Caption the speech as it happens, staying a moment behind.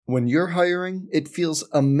When you're hiring, it feels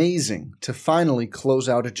amazing to finally close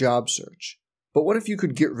out a job search. But what if you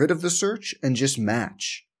could get rid of the search and just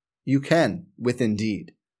match? You can with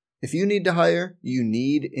Indeed. If you need to hire, you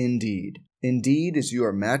need Indeed. Indeed is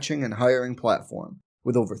your matching and hiring platform.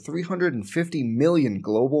 With over 350 million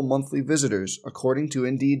global monthly visitors, according to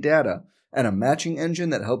Indeed data, and a matching engine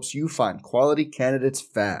that helps you find quality candidates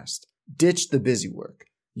fast. Ditch the busy work.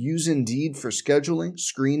 Use Indeed for scheduling,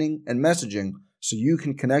 screening, and messaging so you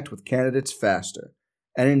can connect with candidates faster.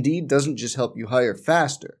 And Indeed doesn't just help you hire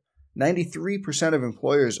faster. 93% of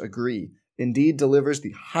employers agree Indeed delivers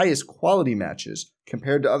the highest quality matches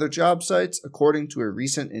compared to other job sites, according to a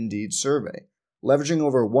recent Indeed survey. Leveraging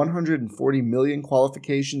over 140 million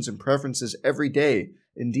qualifications and preferences every day,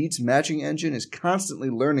 Indeed's matching engine is constantly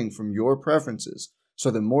learning from your preferences, so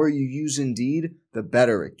the more you use Indeed, the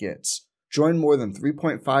better it gets. Join more than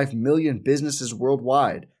 3.5 million businesses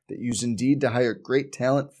worldwide that use Indeed to hire great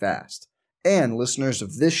talent fast. And listeners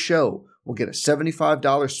of this show will get a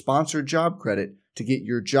 $75 sponsored job credit to get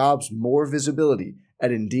your jobs more visibility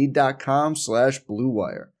at Indeed.com/Blue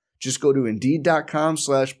Wire. Just go to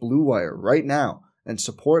Indeed.com/Blue Wire right now and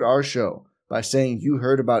support our show by saying you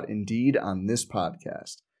heard about Indeed on this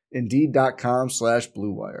podcast.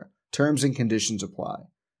 Indeed.com/Blue Wire. Terms and conditions apply.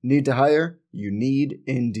 Need to hire? You need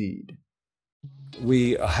Indeed.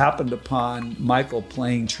 We happened upon Michael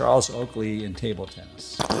playing Charles Oakley in table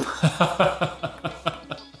tennis.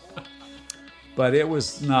 But it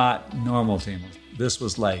was not normal table. This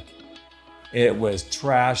was like, it was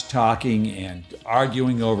trash talking and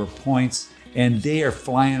arguing over points, and they are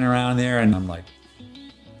flying around there, and I'm like,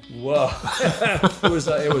 whoa. It was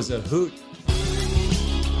a hoot.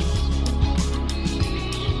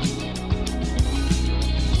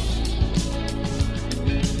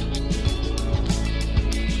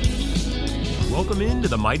 Welcome into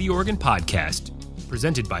the Mighty Oregon Podcast,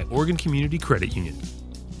 presented by Oregon Community Credit Union.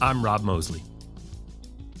 I'm Rob Mosley.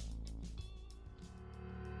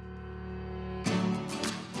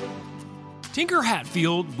 Tinker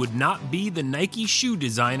Hatfield would not be the Nike shoe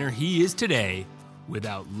designer he is today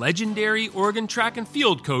without legendary Oregon track and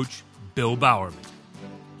field coach Bill Bowerman.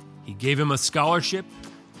 He gave him a scholarship,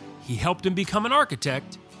 he helped him become an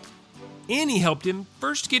architect, and he helped him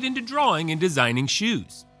first get into drawing and designing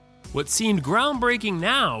shoes. What seemed groundbreaking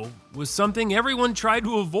now was something everyone tried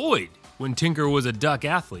to avoid when Tinker was a duck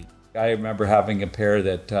athlete. I remember having a pair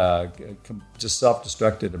that just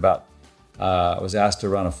self-destructed about, I was asked to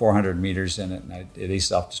run a 400 meters in it, and they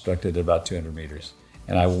self-destructed at about 200 meters.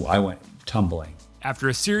 And I went tumbling. After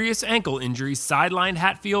a serious ankle injury sidelined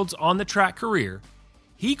Hatfield's on-the-track career,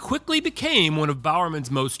 he quickly became one of Bowerman's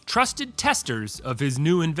most trusted testers of his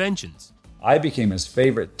new inventions. I became his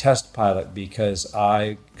favorite test pilot because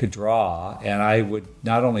I could draw, and I would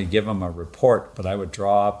not only give him a report, but I would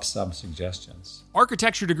draw up some suggestions.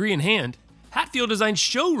 Architecture degree in hand, Hatfield designed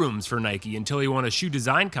showrooms for Nike until he won a shoe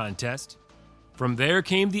design contest. From there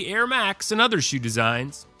came the Air Max and other shoe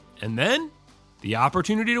designs, and then the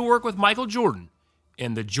opportunity to work with Michael Jordan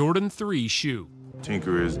and the Jordan 3 shoe.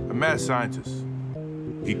 Tinker is a mad scientist.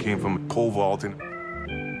 He came from pole vaulting.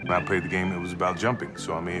 When I played the game, it was about jumping.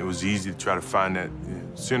 So, it was easy to try to find that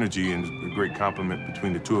synergy and a great complement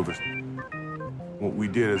between the two of us. What we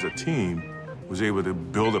did as a team was able to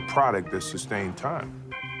build a product that sustained time.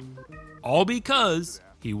 All because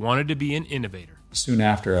he wanted to be an innovator. Soon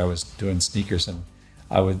after, I was doing sneakers, and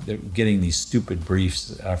I was getting these stupid briefs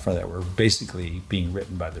that were basically being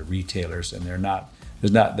written by the retailers, and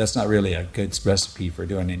that's not really a good recipe for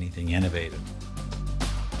doing anything innovative.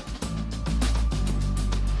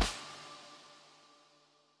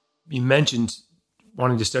 You mentioned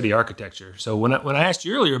wanting to study architecture. So when I asked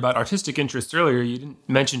you earlier about artistic interests earlier, you didn't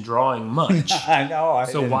mention drawing much. I know.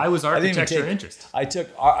 So why was architecture interest? I took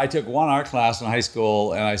one art class in high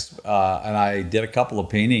school, and I did a couple of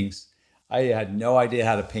paintings. I had no idea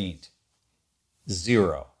how to paint,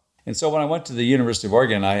 zero. And so when I went to the University of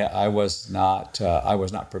Oregon, I was not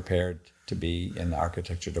prepared to be in the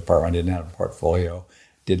architecture department. I didn't have a portfolio,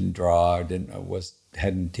 didn't draw,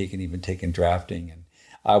 hadn't taken drafting, and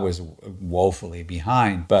I was woefully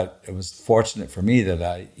behind. But it was fortunate for me that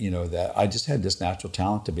I just had this natural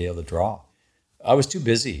talent to be able to draw. I was too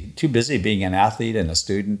busy being an athlete and a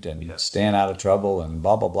student and staying out of trouble and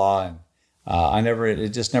blah blah blah. And it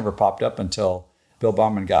just never popped up until Bill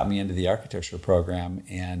Bowerman got me into the architecture program,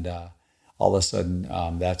 and all of a sudden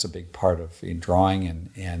that's a big part of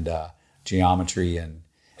drawing and geometry, and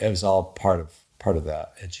it was all part of the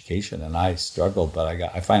education. And I struggled, but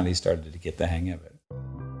I finally started to get the hang of it.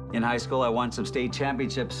 In high school, I won some state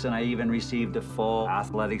championships, and I even received a full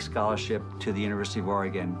athletic scholarship to the University of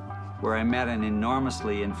Oregon. where I met an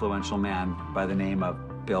enormously influential man by the name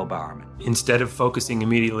of Bill Bowerman. Instead of focusing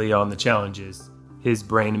immediately on the challenges, his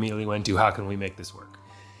brain immediately went to, how can we make this work?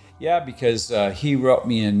 Yeah, because he wrote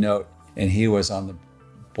me a note, and he was on the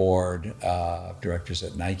board of directors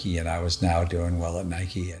at Nike, and I was now doing well at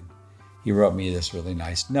Nike, and he wrote me this really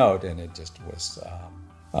nice note, and it just was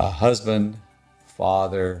a husband,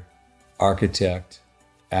 father, architect,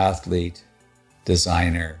 athlete,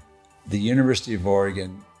 designer, the University of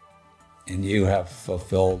Oregon, and you have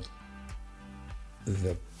fulfilled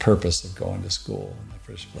the purpose of going to school in the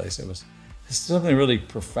first place. It was something really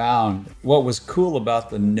profound. What was cool about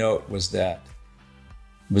the note was that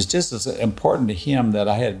it was just as important to him that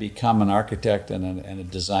I had become an architect and a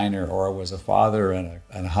designer, or was a father and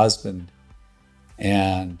a husband,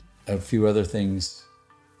 and a few other things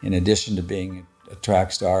in addition to being a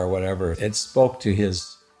track star or whatever. It spoke to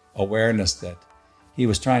his awareness that he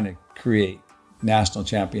was trying to create national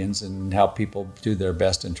champions and help people do their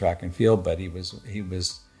best in track and field, but he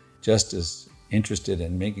was just as interested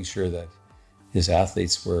in making sure that his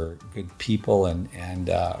athletes were good people and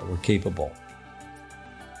were capable.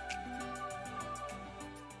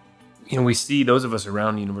 We see those of us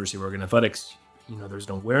around the University of Oregon Athletics, there's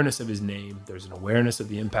an awareness of his name, there's an awareness of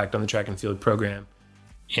the impact on the track and field program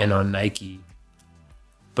and on Nike.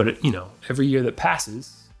 But, every year that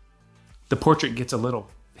passes, the portrait gets a little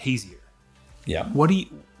hazier. Yeah. What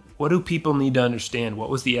do people need to understand? What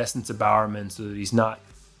was the essence of Bowerman so that he's not,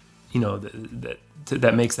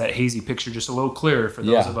 that makes that hazy picture just a little clearer for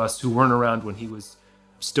those of us who weren't around when he was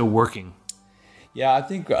still working? Yeah, I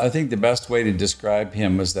think the best way to describe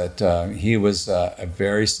him was that he was a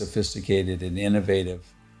very sophisticated and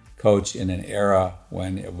innovative coach in an era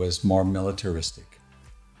when it was more militaristic,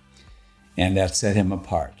 and that set him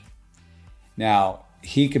apart. Now,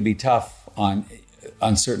 he could be tough on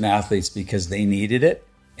certain athletes because they needed it,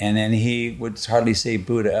 and then he would hardly say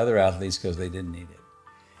boo to other athletes because they didn't need it.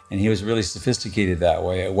 And he was really sophisticated that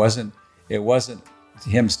way. It wasn't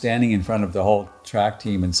him standing in front of the whole track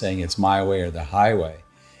team and saying it's my way or the highway.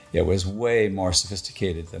 It was way more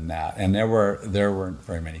sophisticated than that. And there weren't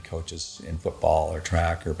very many coaches in football or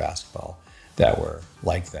track or basketball that were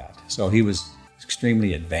like that. So he was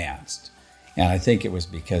extremely advanced. And I think it was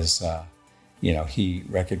because he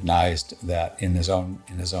recognized that in his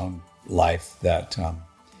own life that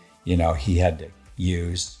he had to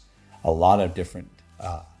use a lot of different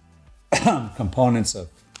components of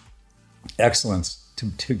excellence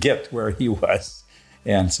to get where he was.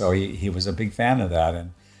 And so he was a big fan of that.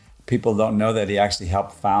 And people don't know that he actually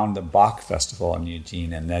helped found the Bach Festival in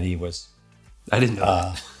Eugene, and that he was... I didn't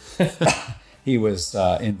know that. He was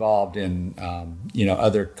involved in,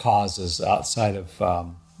 other causes outside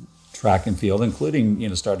of track and field,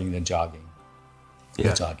 including, starting the jogging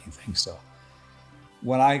thing. So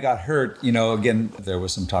when I got hurt, again, there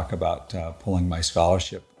was some talk about pulling my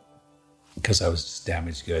scholarship because I was just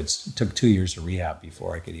damaged goods. It took 2 years of rehab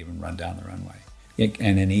before I could even run down the runway.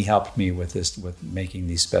 And then he helped me with making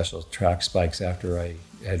these special track spikes after I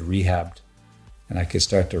had rehabbed and I could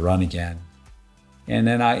start to run again. And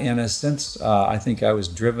then in a sense, I think I was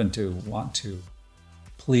driven to want to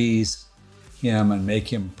please him and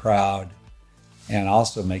make him proud, and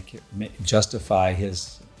also justify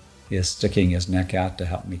his sticking his neck out to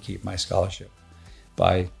help me keep my scholarship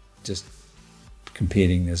by just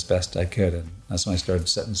competing as best I could. And that's when I started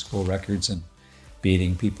setting school records and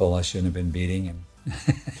beating people I shouldn't have been beating, and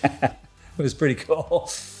it was pretty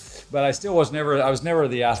cool. But I was never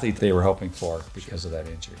the athlete they were hoping for because of that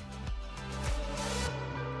injury.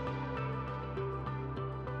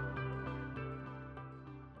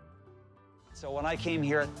 So when I came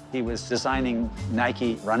here, he was designing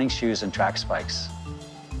Nike running shoes and track spikes.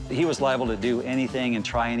 He was liable to do anything and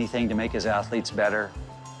try anything to make his athletes better.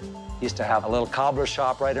 He used to have a little cobbler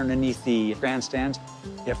shop right underneath the grandstands.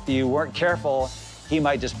 If you weren't careful, he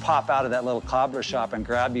might just pop out of that little cobbler shop and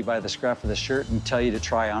grab you by the scruff of the shirt and tell you to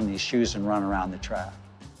try on these shoes and run around the track.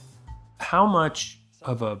 How much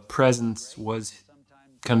of a presence was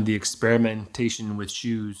kind of the experimentation with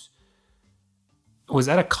shoes? Was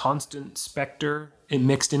that a constant specter? It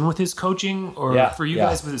mixed in with his coaching, or for you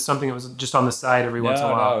guys, was it something that was just on the side every once in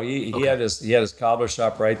a while? No, he had his cobbler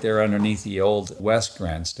shop right there underneath the old West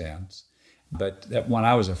grandstands. But when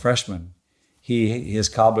I was a freshman, his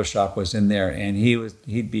cobbler shop was in there, and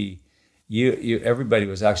everybody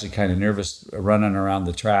was actually kind of nervous running around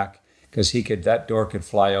the track because that door could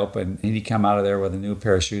fly open, and he'd come out of there with a new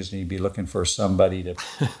pair of shoes, and he'd be looking for somebody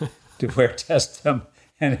to wear test them.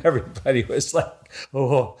 And everybody was like,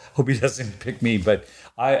 "Oh, hope he doesn't pick me." But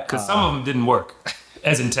because some of them didn't work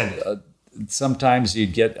as intended. sometimes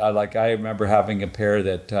you'd get, like I remember having a pair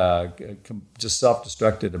that just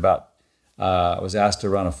self-destructed about, I was asked to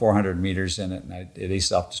run a 400 meters in it, and they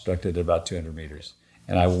self-destructed at about 200 meters.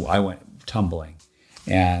 And I went tumbling,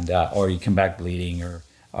 and or you come back bleeding, or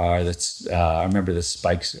I remember the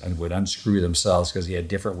spikes would unscrew themselves because he had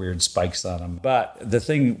different weird spikes on them. But the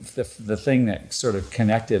thing that sort of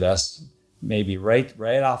connected us, maybe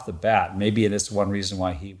right off the bat, maybe it is one reason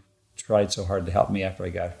why he tried so hard to help me after I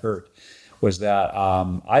got hurt, was that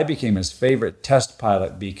I became his favorite test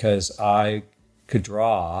pilot because I could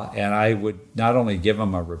draw, and I would not only give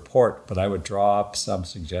him a report, but I would draw up some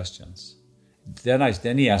suggestions. Then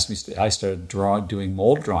he asked me. I started doing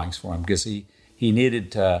mold drawings for him because he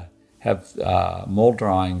needed to have mold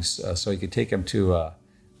drawings so he could take them to a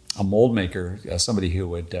mold maker, somebody who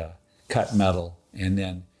would cut metal, and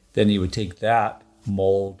then he would take that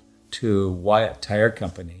mold to Wyatt Tire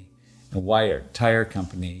Company, and Wyatt Tire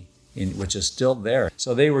Company, which is still there.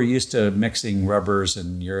 So they were used to mixing rubbers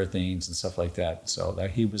and urethanes and stuff like that. So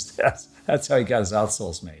that's how he got his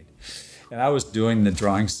outsoles made. And I was doing the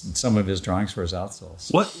drawings, some of his drawings for his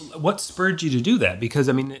outsoles. What spurred you to do that? Because,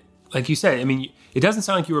 I mean, like you said, I mean, it doesn't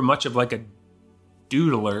sound like you were much of like a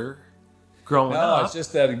doodler growing up. No, it's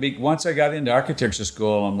just that once I got into architecture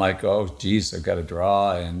school, I'm like, oh, geez, I've got to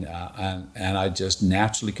draw, and I just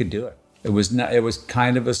naturally could do it. It was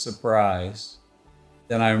kind of a surprise.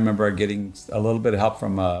 Then I remember getting a little bit of help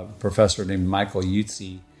from a professor named Michael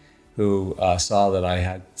Yutzi, who saw that I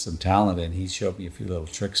had some talent, and he showed me a few little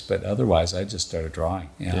tricks. But otherwise, I just started drawing,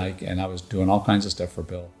 and I was doing all kinds of stuff for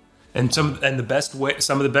Bill. And some of the best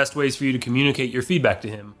ways for you to communicate your feedback to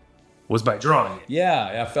him was by drawing it.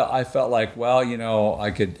 Yeah, I felt like, well,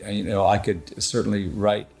 I could certainly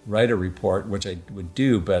write a report, which I would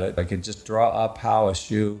do, but I could just draw up how a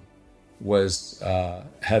shoe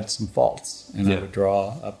had some faults, and I would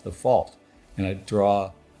draw up the fault, and I'd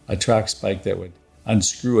draw a track spike that would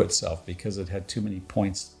unscrew itself because it had too many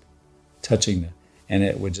points touching and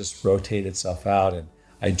it would just rotate itself out, and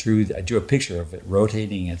I drew a picture of it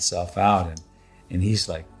rotating itself out, and he's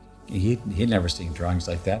like, he'd never seen drawings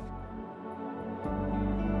like that.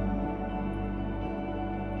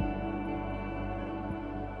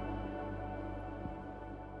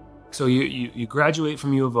 So you graduate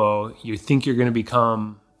from U of O. You think you're going to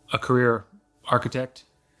become a career architect?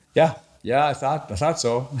 Yeah, I thought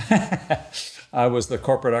so. I was the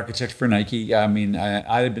corporate architect for Nike. I mean,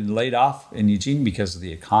 I had been laid off in Eugene because of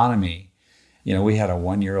the economy. We had a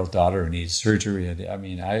 1-year-old daughter who needed surgery.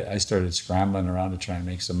 I started scrambling around to try and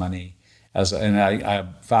make some money. I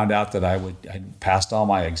found out that I passed all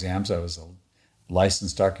my exams. I was a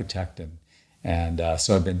licensed architect, and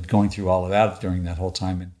so I've been going through all of that during that whole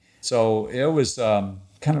time. And so it was kind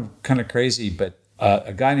of crazy. But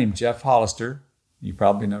a guy named Jeff Hollister, you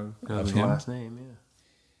probably know of him. Last name, yeah.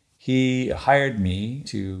 He hired me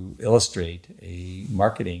to illustrate a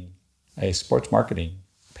sports marketing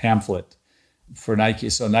pamphlet for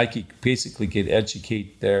Nike. So Nike basically could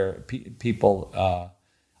educate their people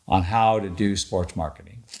on how to do sports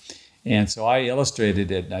marketing. And so I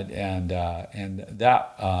illustrated it, and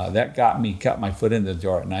that got my foot in the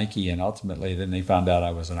door at Nike. And ultimately, then they found out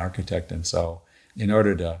I was an architect. And so in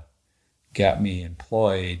order to get me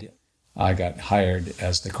employed, I got hired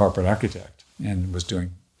as the corporate architect and was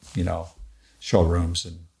doing showrooms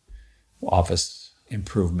and office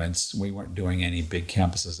improvements. We weren't doing any big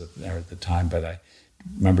campuses at the time, but I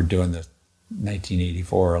remember doing the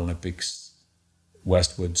 1984 Olympics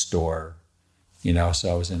Westwood store,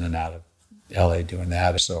 so I was in and out of LA doing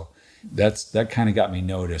that. So that kind of got me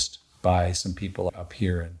noticed by some people up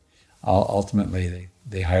here, and ultimately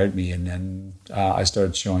they hired me, and then I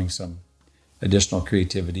started showing some additional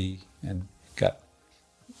creativity and got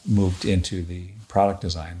moved into the product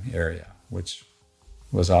design area, which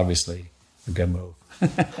was obviously a good move.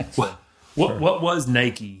 What was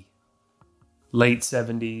Nike? Late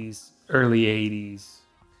 70s, early 80s.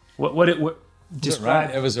 What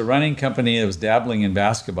describe? It was a running company that was dabbling in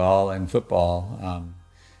basketball and football,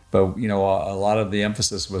 but a lot of the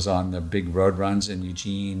emphasis was on the big road runs in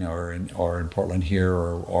Eugene or in Portland here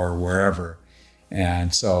or wherever.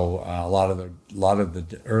 And so a lot of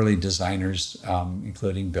the early designers,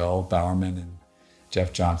 including Bill Bowerman and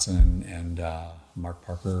Jeff Johnson and Mark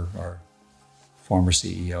Parker, our former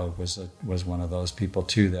CEO, was one of those people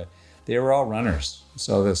too. That they were all runners.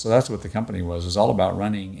 So that's what the company was. It was all about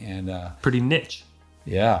running and pretty niche.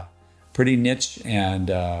 Yeah, pretty niche, and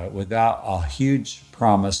without a huge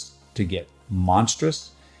promise to get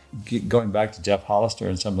monstrous. Going back to Jeff Hollister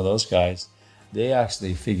and some of those guys, they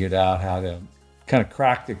actually figured out how to kind of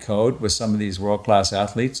crack the code with some of these world-class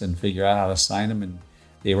athletes and figure out how to sign them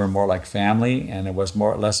they were more like family, and it was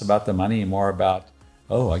less about the money and more about,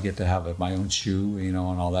 I get to have my own shoe, and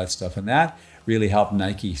all that stuff. And that really helped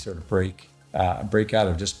Nike sort of break out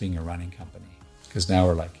of just being a running company, because now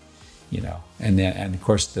we're like, and of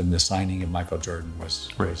course the signing of Michael Jordan was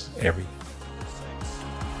everything.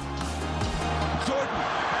 Jordan,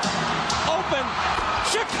 open,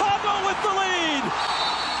 Chicago with the lead.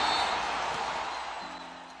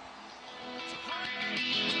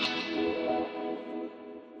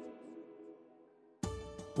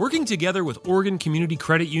 Working together with Oregon Community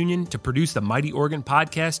Credit Union to produce the Mighty Oregon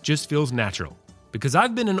podcast just feels natural, because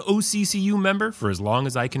I've been an OCCU member for as long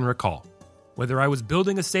as I can recall. Whether I was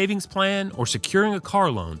building a savings plan or securing a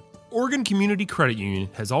car loan, Oregon Community Credit Union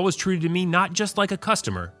has always treated me not just like a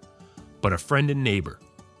customer, but a friend and neighbor.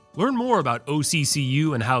 Learn more about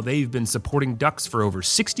OCCU and how they've been supporting Ducks for over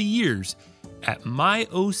 60 years at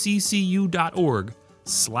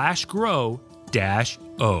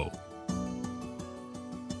myoccu.org/grow-o.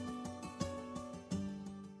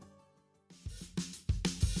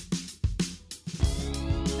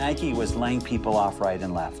 Nike was laying people off right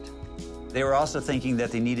and left. They were also thinking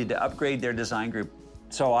that they needed to upgrade their design group.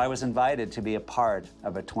 So I was invited to be a part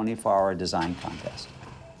of a 24-hour design contest.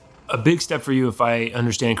 A big step for you, if I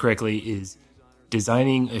understand correctly, is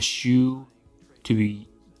designing a shoe to be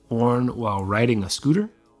worn while riding a scooter?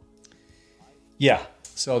 Yeah.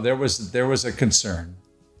 So there was a concern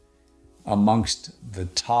amongst the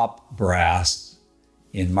top brass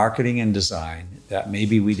in marketing and design that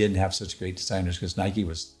maybe we didn't have such great designers because Nike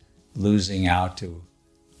was losing out to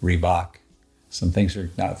Reebok. Some things are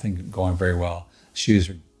not going very well.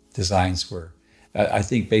 Designs were, I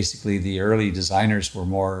think basically the early designers were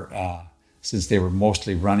more, since they were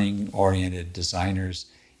mostly running oriented designers,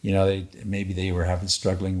 they were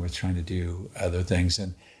struggling with trying to do other things.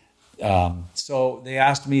 And so they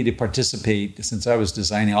asked me to participate since I was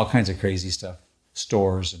designing all kinds of crazy stuff,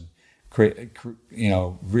 stores and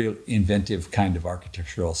real inventive kind of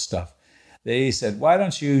architectural stuff. They said, why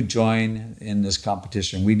don't you join in this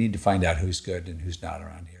competition? We need to find out who's good and who's not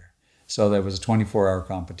around here. So there was a 24-hour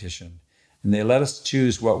competition. And they let us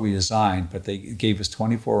choose what we designed, but they gave us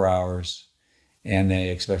 24 hours and they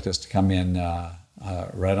expect us to come in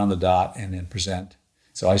right on the dot and then present.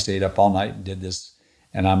 So I stayed up all night and did this.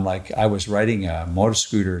 And I'm like, I was riding a motor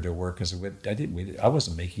scooter to work because I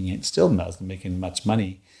wasn't making much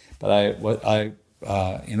money. But I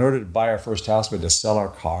in order to buy our first house, we had to sell our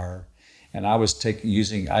car. And I was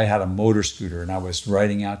I had a motor scooter and I was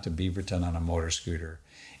riding out to Beaverton on a motor scooter.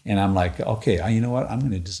 And I'm like, okay, you know what? I'm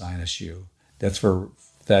going to design a shoe that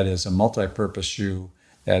is a multi-purpose shoe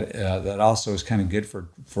that also is kind of good for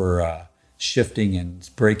shifting and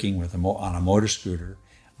braking on a motor scooter.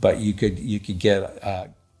 But you could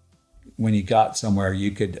get when you got somewhere,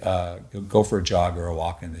 you could go for a jog or a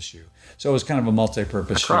walk in the shoe. So it was kind of a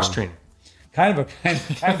multi-purpose shoe. Cross training. Kind of.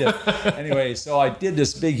 Anyway, so I did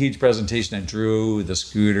this big, huge presentation and drew the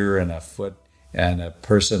scooter and a foot and a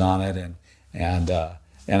person on it, and I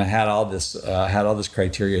had all this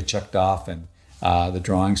criteria checked off, and the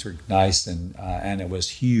drawings were nice, and it was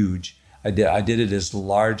huge. I did it as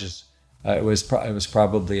large as it was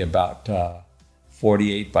probably about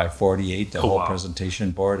 48 by 48, the whole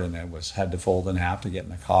presentation board, and had to fold in half to get in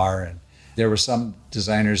the car. And there were some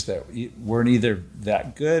designers that weren't either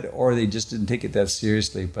that good or they just didn't take it that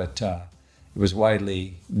seriously. But it was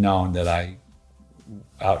widely known that I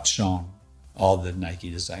outshone all the Nike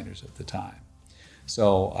designers at the time.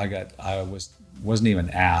 So I wasn't even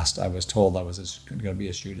asked. I was told I was going to be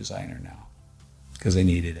a shoe designer now because they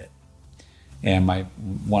needed it. And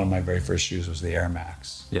one of my very first shoes was the Air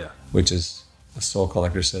Max, which is, the Soul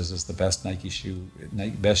Collector says, is the best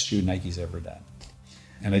best shoe Nike's ever done.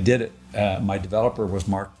 And I did it. My developer was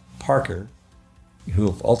Mark Parker,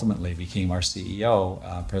 who ultimately became our CEO,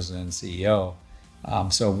 president and CEO.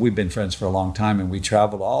 So we've been friends for a long time, and we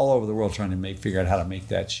traveled all over the world trying to figure out how to make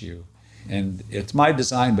that shoe. And it's my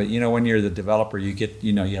design, but when you're the developer, you get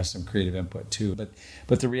you have some creative input too. But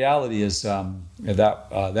the reality is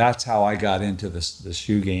that's how I got into the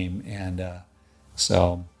shoe game, and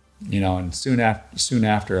so and soon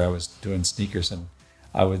after I was doing sneakers, and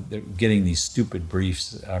I was getting these stupid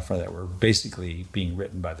briefs that were basically being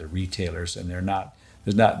written by the retailers, and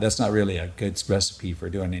that's not really a good recipe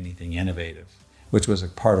for doing anything innovative, which was a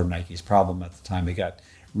part of Nike's problem at the time. They got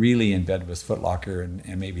really in bed with Foot Locker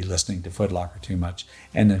and maybe listening to Foot Locker too much,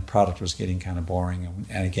 and the product was getting kind of boring.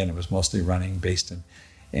 And again, it was mostly running based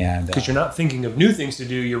and because you're not thinking of new things to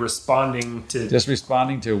do, you're responding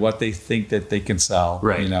to what they think that they can sell,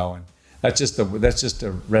 right? And that's just a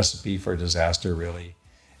recipe for disaster, really.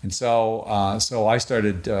 And so I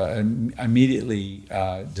started immediately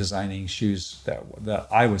designing shoes that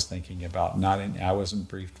I was thinking about. I wasn't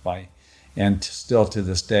briefed by, and still to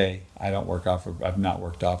this day, I've not worked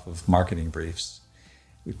off of marketing briefs,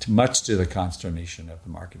 much to the consternation of the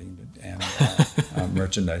marketing and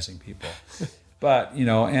merchandising people. But,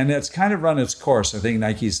 and it's kind of run its course. I think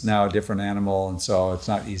Nike's now a different animal, and so it's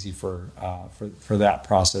not easy for that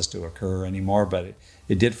process to occur anymore. But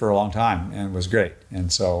it did for a long time, and it was great.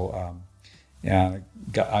 And so,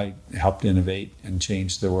 I helped innovate and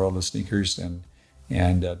change the world of sneakers, and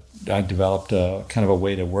I developed a kind of a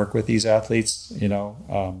way to work with these athletes,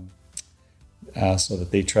 so that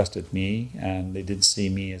they trusted me and they didn't see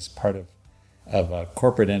me as part of a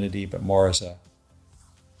corporate entity, but more as a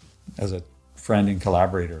friend and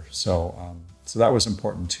collaborator. So that was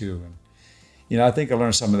important too. And, I think I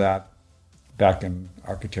learned some of that back in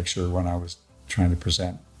architecture when I was trying to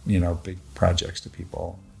present, big projects to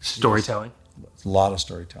people. Storytelling. A lot of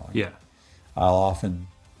storytelling. Yeah. I'll often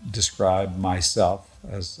describe myself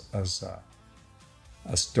as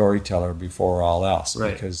a storyteller before all else,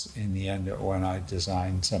 right. Because in the end, when I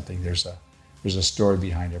design something, there's a story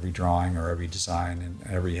behind every drawing or every design and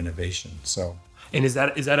every innovation. So, and is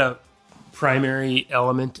that a primary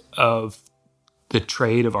element of the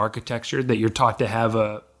trade of architecture, that you're taught to have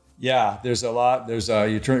a? Yeah, there's a lot.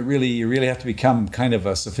 You really have to become kind of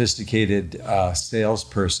a sophisticated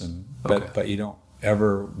salesperson, but you don't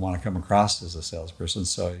ever want to come across as a salesperson.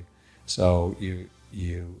 So you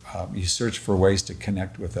search for ways to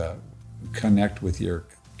connect with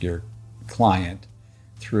your client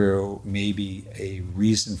through maybe a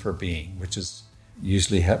reason for being, which is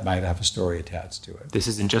usually might have a story attached to it. This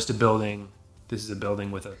isn't just a building. This is a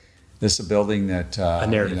building with a. This is a building that a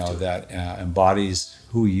narrative that embodies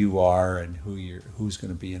who you are and who's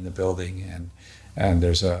going to be in the building, and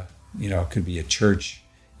there's it could be a church,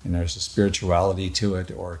 and there's a spirituality to it,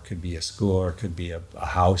 or it could be a school, or it could be a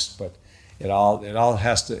house, but it all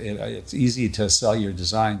has to. It's easy to sell your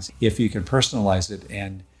designs if you can personalize it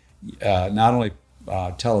and not only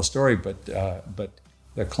tell a story, but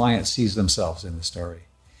the client sees themselves in the story.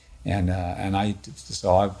 And I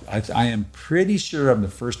am pretty sure I'm the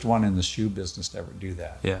first one in the shoe business to ever do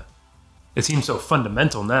that. Yeah, it seems so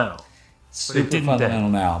fundamental now. Super fundamental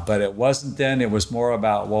now, but it wasn't then. It was more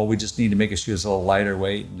about, well, we just need to make a shoe that's a little lighter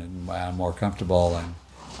weight and more comfortable, and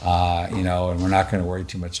and we're not going to worry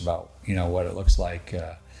too much about what it looks like.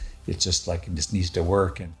 It's just like it just needs to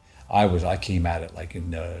work. And I came at it like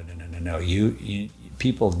no. You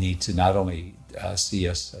people need to not only see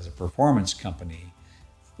us as a performance company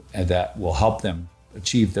and that will help them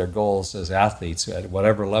achieve their goals as athletes at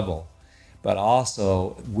whatever level, but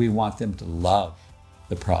also we want them to love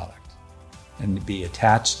the product and be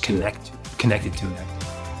attached to it. Connected to it.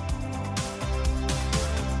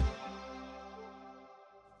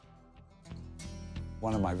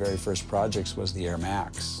 One of my very first projects was the Air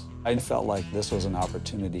Max. I felt like this was an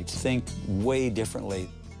opportunity to think way differently.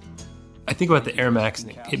 I think about the Air Max,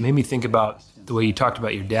 and it made me think about the way you talked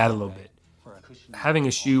about your dad a little bit. Having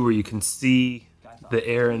a shoe where you can see the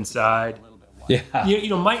air inside,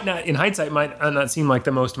 might not, in hindsight, might not seem like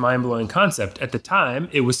the most mind-blowing concept. At the time,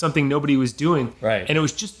 it was something nobody was doing, right? And it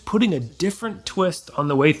was just putting a different twist on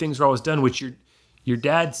the way things were always done, which your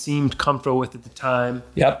dad seemed comfortable with at the time.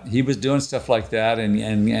 Yep, he was doing stuff like that,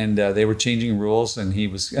 and they were changing rules, and he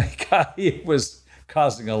was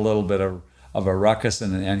causing a little bit of a ruckus,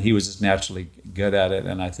 and he was just naturally good at it,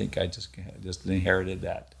 and I think I just inherited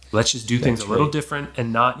that. Let's just do things a little different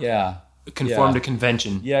and not conform to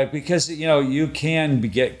convention. Yeah, because you can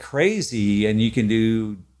get crazy and you can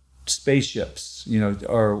do spaceships,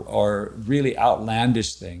 or really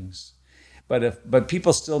outlandish things, but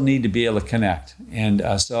people still need to be able to connect, and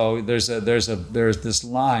so there's this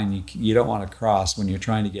line you don't want to cross when you're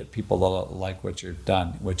trying to get people to like what you've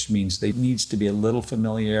done, which means there needs to be a little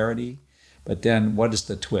familiarity, but then what is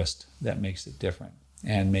the twist that makes it different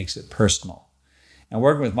and makes it personal? And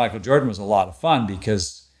working with Michael Jordan was a lot of fun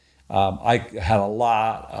because I had a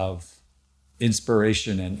lot of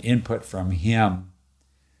inspiration and input from him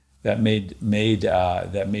that made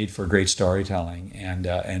for great storytelling and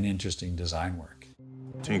interesting design work.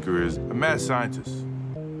 Tinker is a mad scientist.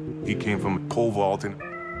 He came from a pole vault, and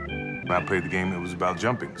when I played the game, it was about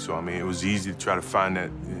jumping. So it was easy to try to find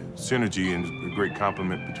that synergy and a great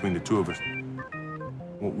complement between the two of us.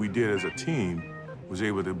 What we did as a team was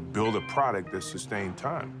able to build a product that sustained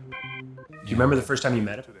time. Do you remember the first time you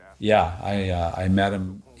met him? Yeah, I met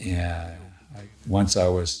him once I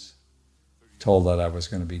was told that I was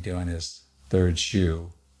going to be doing his third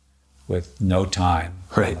shoe with no time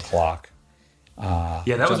on the clock.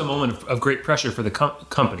 That was a moment of great pressure for the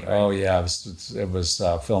company. Right? Oh yeah, it was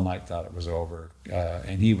Phil Knight thought it was over,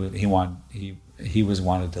 and he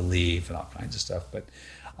wanted to leave and all kinds of stuff. But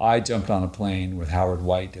I jumped on a plane with Howard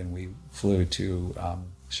White, and we flew to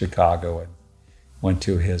Chicago and went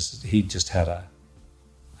to his. He just had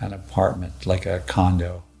an apartment, like a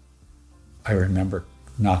condo. I remember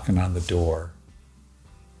knocking on the door,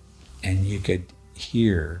 and you could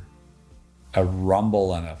hear a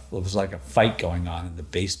rumble and it was like a fight going on in the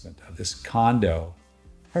basement of this condo.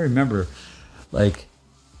 I remember, like,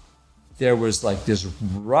 there was like this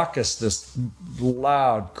ruckus, this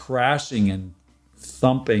loud crashing and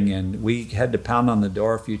thumping, and we had to pound on the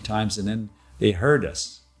door a few times, and then they heard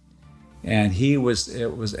us. And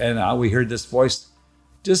we heard this voice,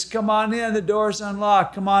 "Just come on in, the door's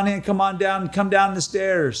unlocked. Come on in, come down the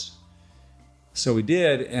stairs." So we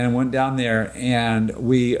did, and went down there, and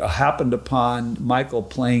we happened upon Michael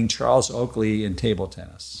playing Charles Oakley in table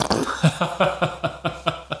tennis.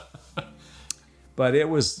 But it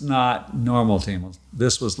was not normal table.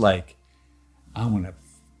 This was like, I'm going to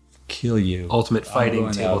kill you. Ultimate fighting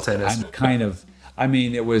table tennis.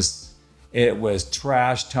 It was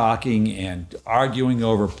trash talking and arguing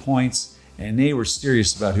over points. And they were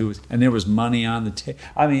serious about and there was money on the table.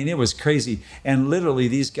 I mean, it was crazy. And literally,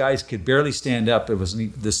 these guys could barely stand up.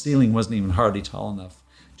 The ceiling wasn't even hardly tall enough.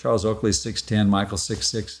 Charles Oakley's 6'10", Michael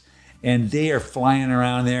 6'6", and they are flying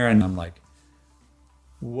around there. And I'm like,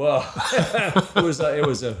 whoa! It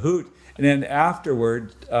was a hoot. And then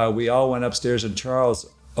afterward, we all went upstairs, and Charles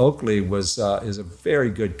Oakley is a very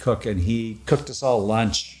good cook, and he cooked us all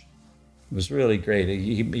lunch. It was really great.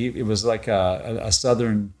 It was like a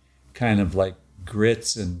southern kind of like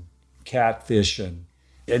grits and catfish, and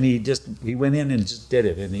he went in and just did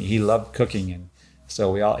it, and he loved cooking, and so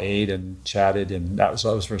we all ate and chatted, and that was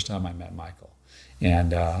the first time I met Michael,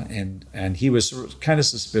 and he was kind of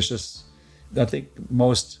suspicious. I think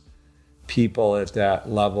most people at that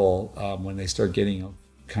level, when they start getting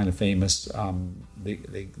kind of famous,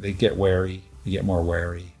 they get wary, they get more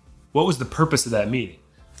wary. What was the purpose of that meeting?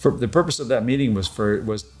 The purpose of that meeting was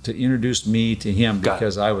to introduce me to him,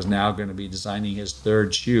 because I was now going to be designing his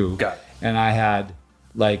third shoe. And I had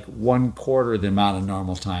like 1/4 the amount of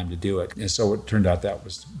normal time to do it. And so it turned out that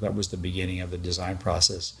was the beginning of the design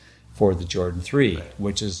process for the Jordan 3, right,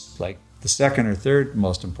 which is like the second or third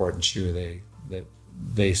most important shoe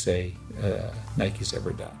they say Nike's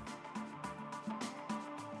ever done.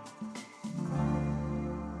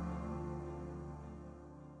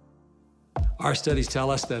 Our studies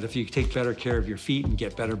tell us that if you take better care of your feet and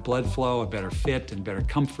get better blood flow, a better fit, and better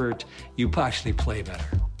comfort, you actually play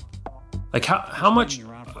better. Like how much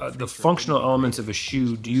the functional elements of a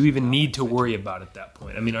shoe do you even need to worry about at that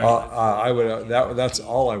point? I mean, that's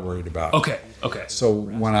all I worried about. Okay. So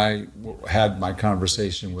when I had my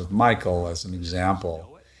conversation with Michael, as an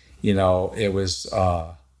example, it was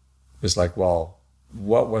like, well,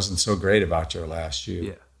 what wasn't so great about your last shoe?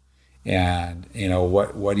 Yeah. And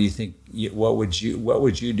what do you think? What would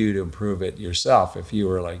you do to improve it yourself if you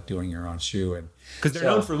were like doing your own shoe? And because they're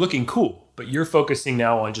known for looking cool, but you're focusing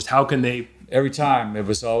now on just how can they. Every time it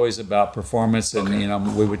was always about performance,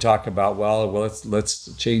 and we would talk about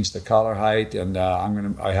let's change the collar height, and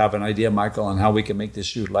I have an idea, Michael, on how we can make this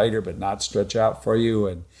shoe lighter but not stretch out for you,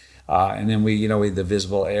 and then we the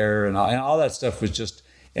visible air and all that stuff was just,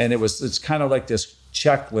 and it's kind of like this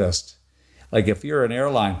checklist. Like if you're an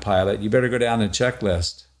airline pilot, you better go down the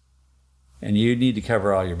checklist, and you need to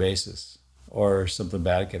cover all your bases, or something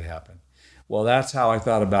bad could happen. Well, that's how I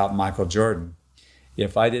thought about Michael Jordan.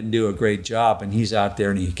 If I didn't do a great job, and he's out there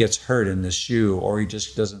and he gets hurt in the shoe, or he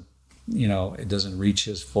just doesn't, it doesn't reach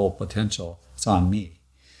his full potential, it's on me.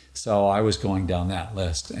 So I was going down that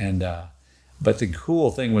list, and but the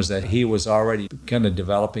cool thing was that he was already kind of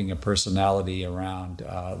developing a personality around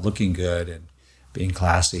looking good and being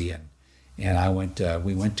classy, and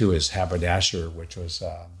we went to his haberdasher, which was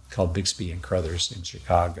called Bixby and Crothers in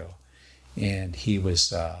Chicago, and he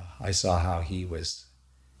was I saw how he was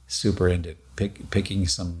super into picking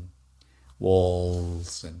some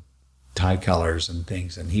wools and tie colors and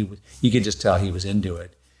things, and you could just tell he was into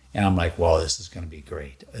it. And I'm like, well, this is going to be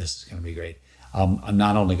great. I'm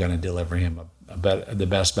not only going to deliver him the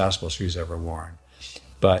best basketball shoes ever worn,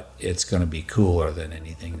 but it's going to be cooler than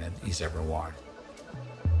anything that he's ever worn.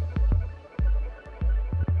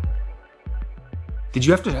 Did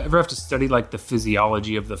you ever have to study like the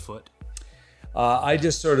physiology of the foot? I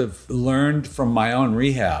just sort of learned from my own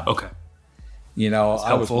rehab. Okay.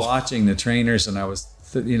 I was watching the trainers, and I was,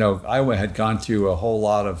 I had gone through a whole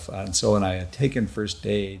lot of, and so when I had taken first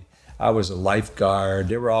aid, I was a lifeguard.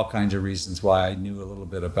 There were all kinds of reasons why I knew a little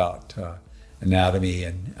bit about anatomy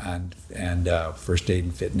and first aid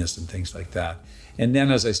and fitness and things like that. And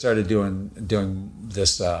then as I started doing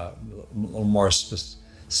this little more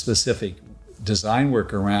specific design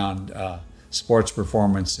work around sports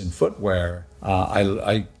performance and footwear,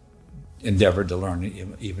 I endeavored to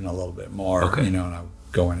learn even a little bit more. Okay. And I would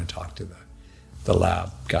go in and talk to the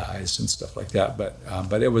lab guys and stuff like that.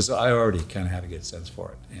 But it was, I already kind of had a good sense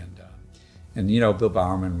for it. And Bill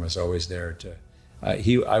Bowerman was always there to.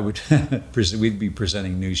 We'd be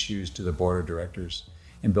presenting new shoes to the board of directors,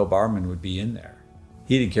 and Bill Bowerman would be in there.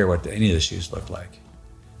 He didn't care what any of the shoes looked like.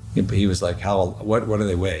 He was like, what do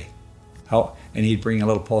they weigh? And he'd bring a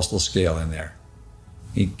little postal scale in there.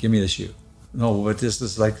 He'd give me the shoe. No, but this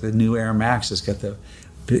is like the new Air Max. It's got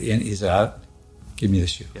and he said, give me the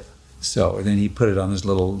shoe. Yeah. So then he put it on this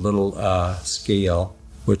little scale,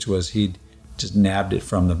 which was he'd just nabbed it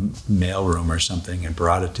from the mailroom or something and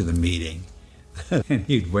brought it to the meeting. And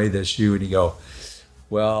he'd weigh the shoe and he'd go,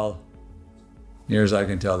 well, near as I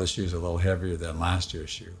can tell, this shoe's a little heavier than last year's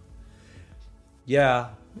shoe. Yeah,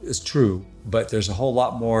 it's true, but there's a whole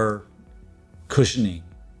lot more cushioning,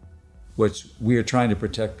 which we are trying to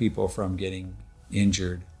protect people from getting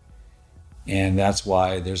injured. And that's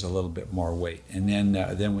why there's a little bit more weight. And then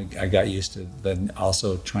I got used to then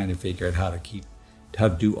also trying to figure out how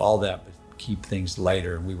to do all that, but keep things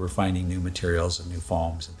lighter. And we were finding new materials and new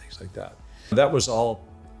foams and things like that. That was all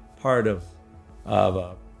part of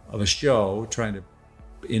a show, trying to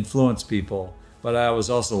influence people. But I was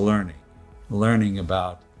also learning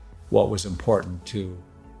about what was important to.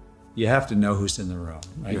 You have to know who's in the room,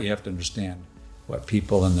 right? Yeah. You have to understand what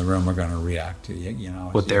people in the room are going to react to,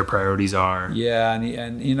 what their priorities are. Yeah,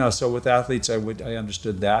 and so with athletes, I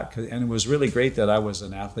understood that, and it was really great that I was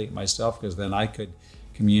an athlete myself, because then I could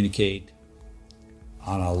communicate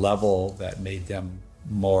on a level that made them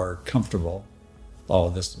more comfortable. Oh,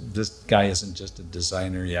 this guy isn't just a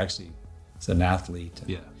designer; he actually is an athlete. And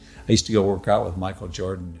yeah, I used to go work out with Michael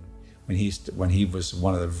Jordan when he was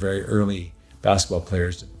one of the very early basketball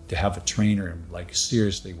players to have a trainer and like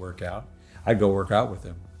seriously work out. I'd go work out with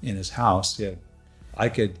him in his house. Yeah, I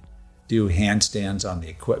could do handstands on the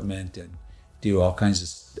equipment and do all kinds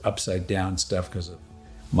of upside down stuff because of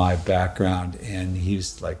my background. And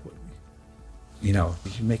he's like, you're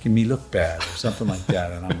making me look bad or something like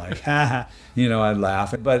that. And I'm like, ha, I'd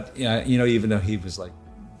laugh. But, even though he was like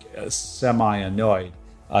semi-annoyed,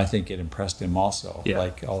 I think it impressed him also. Yeah.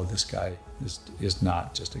 Like, oh, this guy is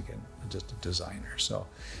not just a designer. So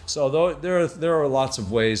though there are lots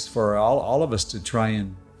of ways for all of us to try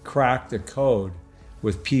and crack the code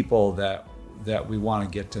with people that we want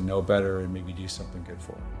to get to know better and maybe do something good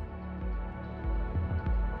for.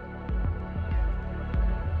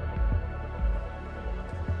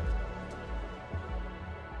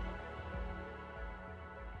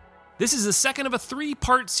 This is the second of a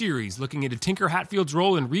 3-part series looking into Tinker Hatfield's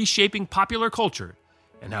role in reshaping popular culture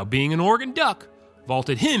and how being an Oregon Duck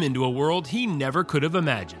vaulted him into a world he never could have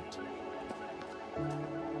imagined.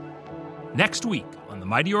 Next week on the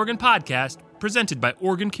Mighty Oregon Podcast, presented by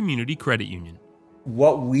Oregon Community Credit Union.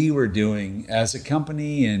 What we were doing as a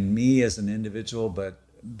company and me as an individual,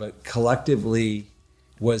 but collectively,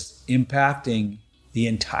 was impacting the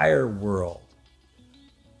entire world,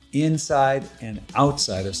 inside and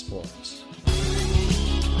outside of sports.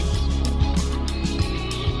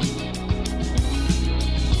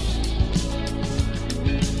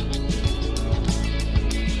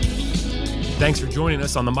 Thanks for joining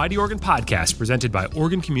us on the Mighty Oregon Podcast, presented by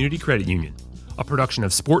Oregon Community Credit Union, a production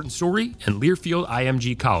of Sport and Story and Learfield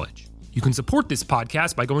IMG College. You can support this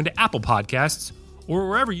podcast by going to Apple Podcasts or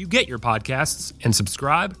wherever you get your podcasts and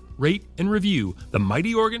subscribe, rate, and review the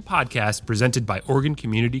Mighty Oregon Podcast, presented by Oregon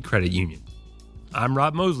Community Credit Union. I'm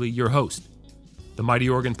Rob Mosley, your host. The Mighty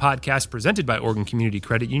Oregon Podcast, presented by Oregon Community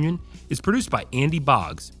Credit Union, is produced by Andy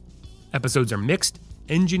Boggs. Episodes are mixed,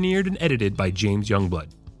 engineered, and edited by James Youngblood.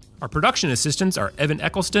 Our production assistants are Evan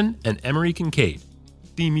Eccleston and Emery Kincaid.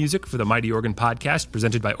 Theme music for the Mighty Oregon Podcast,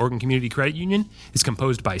 presented by Oregon Community Credit Union, is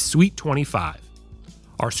composed by Sweet 25.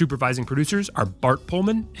 Our supervising producers are Bart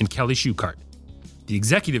Pullman and Kelly Shukart. The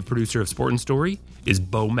executive producer of Sport and Story is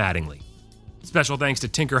Bo Mattingly. Special thanks to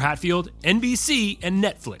Tinker Hatfield, NBC, and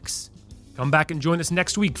Netflix. Come back and join us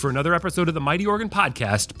next week for another episode of the Mighty Oregon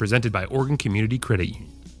Podcast, presented by Oregon Community Credit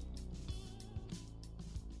Union.